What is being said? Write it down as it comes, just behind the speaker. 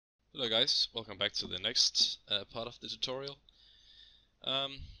Hello guys, welcome back to the next part of the tutorial.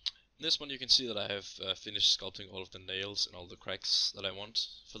 In this one you can see that I have finished sculpting all of the nails and all the cracks that I want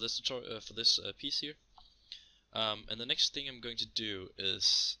for this tutorial, for this piece here. And the next thing I'm going to do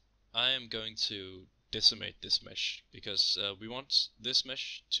is I am going to decimate this mesh, because we want this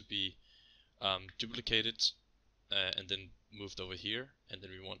mesh to be duplicated and then moved over here, and then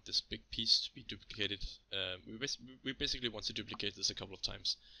we want this big piece to be duplicated. We basically want to duplicate this a couple of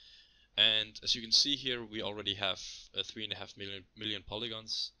times. And as you can see here, we already have 3.5 million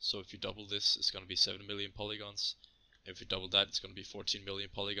polygons. So if you double this, it's going to be 7 million polygons. If you double that, it's going to be 14 million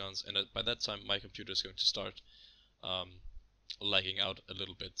polygons. And by that time, my computer is going to start lagging out a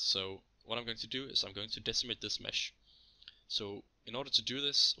little bit. So what I'm going to do is I'm going to decimate this mesh. So in order to do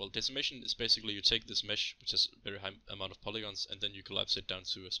this, well, decimation is basically you take this mesh, which has a very high amount of polygons, and then you collapse it down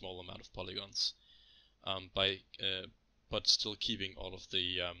to a small amount of polygons, but still keeping all of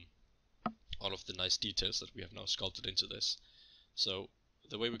the nice details that we have now sculpted into this. So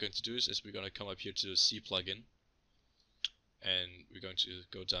the way we're going to do this is we're going to come up here to C plugin, and we're going to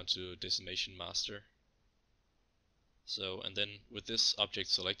go down to Destination Master. So, and then with this object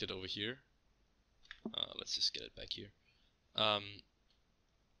selected over here, let's just get it back here. I'm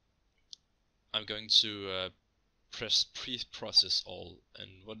going to press pre-process all,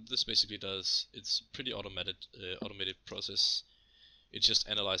 and what this basically does, it's pretty automated process. It's just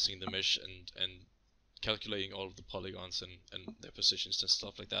analyzing the mesh and calculating all of the polygons and their positions and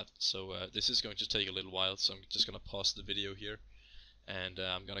stuff like that. So this is going to take a little while, so I'm just going to pause the video here, and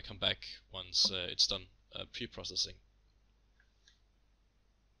I'm going to come back once it's done pre-processing.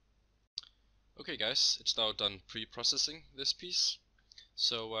 Okay guys, it's now done pre-processing this piece.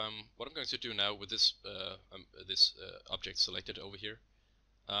 So what I'm going to do now with this object selected over here,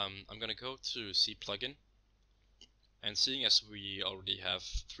 I'm going to go to C plugin. And seeing as we already have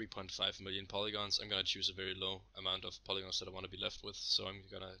 3.5 million polygons, I'm going to choose a very low amount of polygons that I want to be left with. So I'm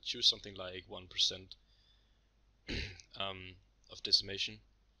going to choose something like 1% of decimation.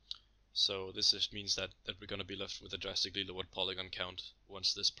 So this just means that we're going to be left with a drastically lowered polygon count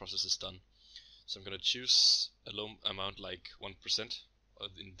once this process is done. So I'm going to choose a low amount like 1%, or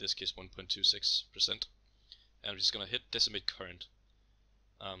in this case 1.26%. And I'm just going to hit decimate current.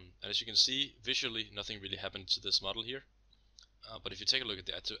 And as you can see, visually nothing really happened to this model here, but if you take a look at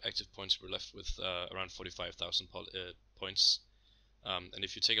the active points, we're left with around 45,000 points. And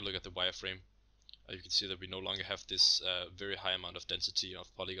if you take a look at the wireframe, you can see that we no longer have this very high amount of density of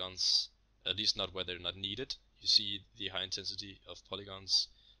polygons, at least not where they're not needed. You see the high intensity of polygons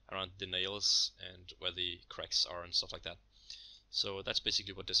around the nails and where the cracks are and stuff like that. So that's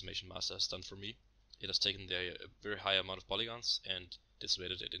basically what Decimation Master has done for me. It has taken the very high amount of polygons and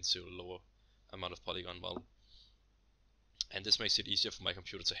decimated it into a lower amount of polygon model. And this makes it easier for my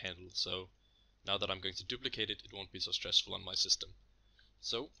computer to handle, so now that I'm going to duplicate it, it won't be so stressful on my system.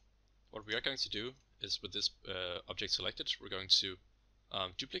 So what we are going to do is, with this object selected, we're going to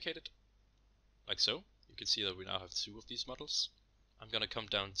duplicate it, like so. You can see that we now have two of these models. I'm going to come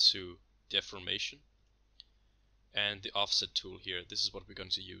down to Deformation, and the Offset tool here. This is what we're going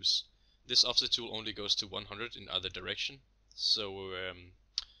to use. This offset tool only goes to 100 in either direction, so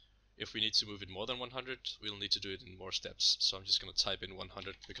if we need to move it more than 100, we'll need to do it in more steps. So I'm just going to type in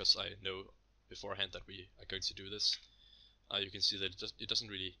 100 because I know beforehand that we are going to do this. You can see that it doesn't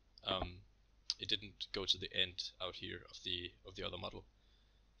really, it didn't go to the end out here of the other model.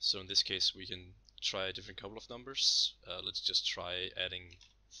 So in this case, we can try a different couple of numbers. Let's just try adding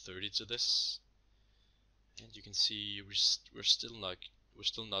 30 to this, and you can see we're still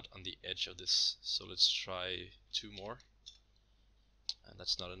not on the edge of this, so let's try 2 more. And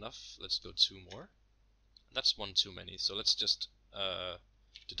that's not enough. Let's go 2 more. And that's 1 too many, so let's just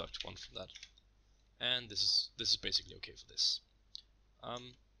deduct 1 from that. And this is basically okay for this.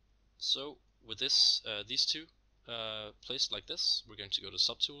 So with this these two placed like this, we're going to go to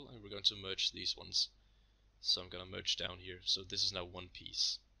Subtool and we're going to merge these ones. So I'm going to merge down here. So this is now one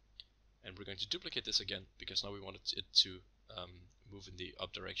piece. And we're going to duplicate this again, because now we wanted it to move in the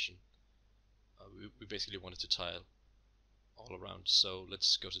up direction. We basically wanted to tile all around. So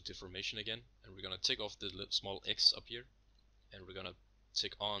let's go to Deformation again, and we're going to take off the small X up here, and we're going to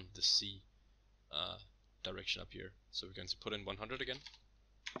take on the C direction up here. So we're going to put in 100 again.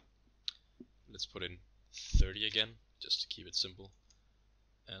 Let's put in 30 again, just to keep it simple.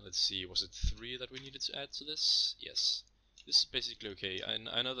 And let's see, was it 3 that we needed to add to this? Yes. This is basically okay.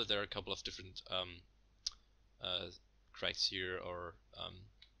 I know that there are a couple of different cracks here, or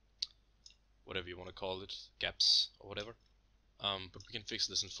whatever you want to call it, gaps or whatever. But we can fix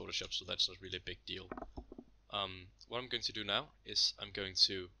this in Photoshop, so that's not really a big deal. What I'm going to do now is I'm going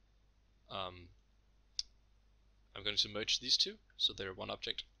to I'm going to merge these two, so they're one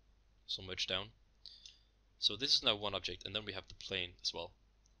object. So merge down. So this is now one object, and then we have the plane as well.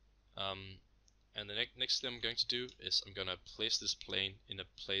 And the next thing I'm going to do is I'm going to place this plane in a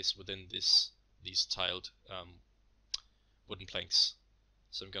place within these tiled wooden planks.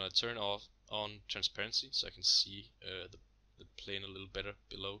 So I'm going to turn on transparency so I can see the plane a little better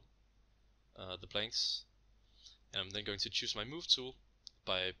below the planks. And I'm then going to choose my move tool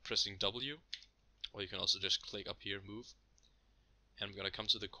by pressing W, or you can also just click up here, move. And I'm going to come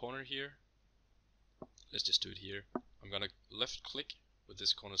to the corner here. Let's just do it here. I'm going to left click with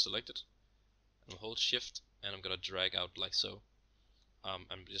this corner selected. I'm hold shift and I'm going to drag out like so.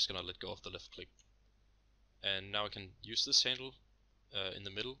 I'm just going to let go of the left click. And now I can use this handle in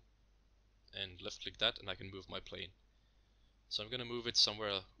the middle and left click that, and I can move my plane. So I'm going to move it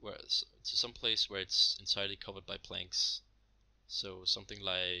somewhere to some place where it's entirely covered by planks. So something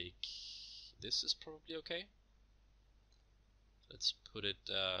like this is probably okay. Let's put it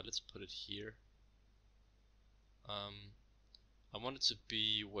here. I want it to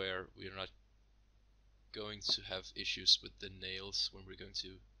be where we're not going to have issues with the nails when we're going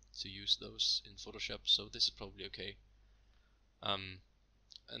to use those in Photoshop, so this is probably okay.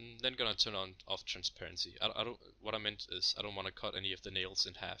 And then gonna turn off transparency. What I meant is I don't want to cut any of the nails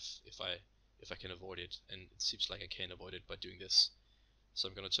in half if I can avoid it, and it seems like I can't avoid it by doing this. So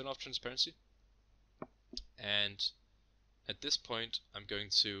I'm gonna turn off transparency, and at this point I'm going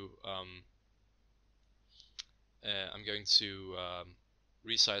to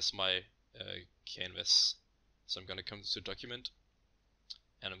resize my canvas. So I'm gonna come to document,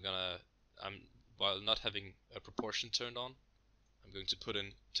 and while not having a proportion turned on, I'm going to put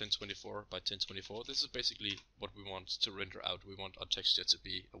in 1024 by 1024. This is basically what we want to render out. We want our texture to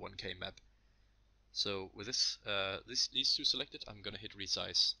be a 1K map. So with these two selected, I'm gonna hit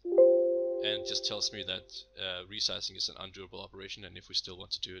resize, and it just tells me that resizing is an undoable operation, and if we still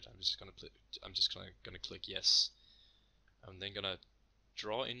want to do it, I'm just gonna click yes. I'm then gonna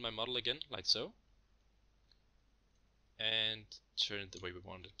draw in my model again, like so, and turn it the way we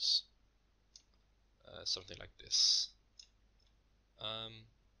want it, something like this.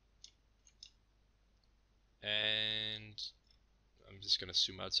 And I'm just gonna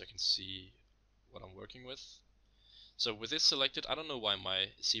zoom out so I can see what I'm working with. So with this selected, I don't know why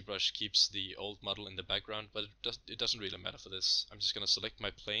my ZBrush keeps the old model in the background, but it doesn't really matter for this. I'm just gonna select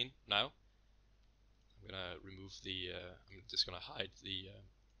my plane now. I'm gonna remove I'm just gonna hide the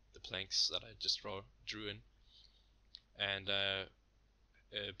planks that I just drew in, and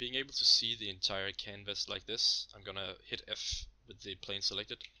being able to see the entire canvas like this, I'm gonna hit F with the plane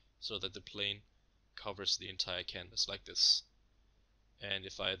selected so that the plane covers the entire canvas like this. And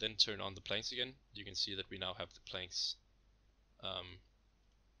if I then turn on the planks again, you can see that we now have the planks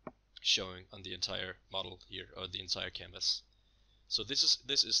showing on the entire model here, or the entire canvas. So this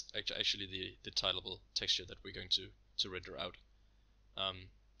is actually the tileable texture that we're going to render out.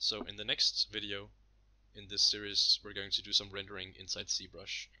 So in the next video in this series, we're going to do some rendering inside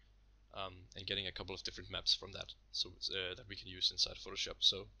ZBrush, and getting a couple of different maps from that, so that we can use inside Photoshop.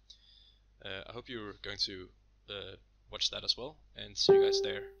 So I hope you're going to watch that as well, and see you guys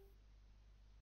there.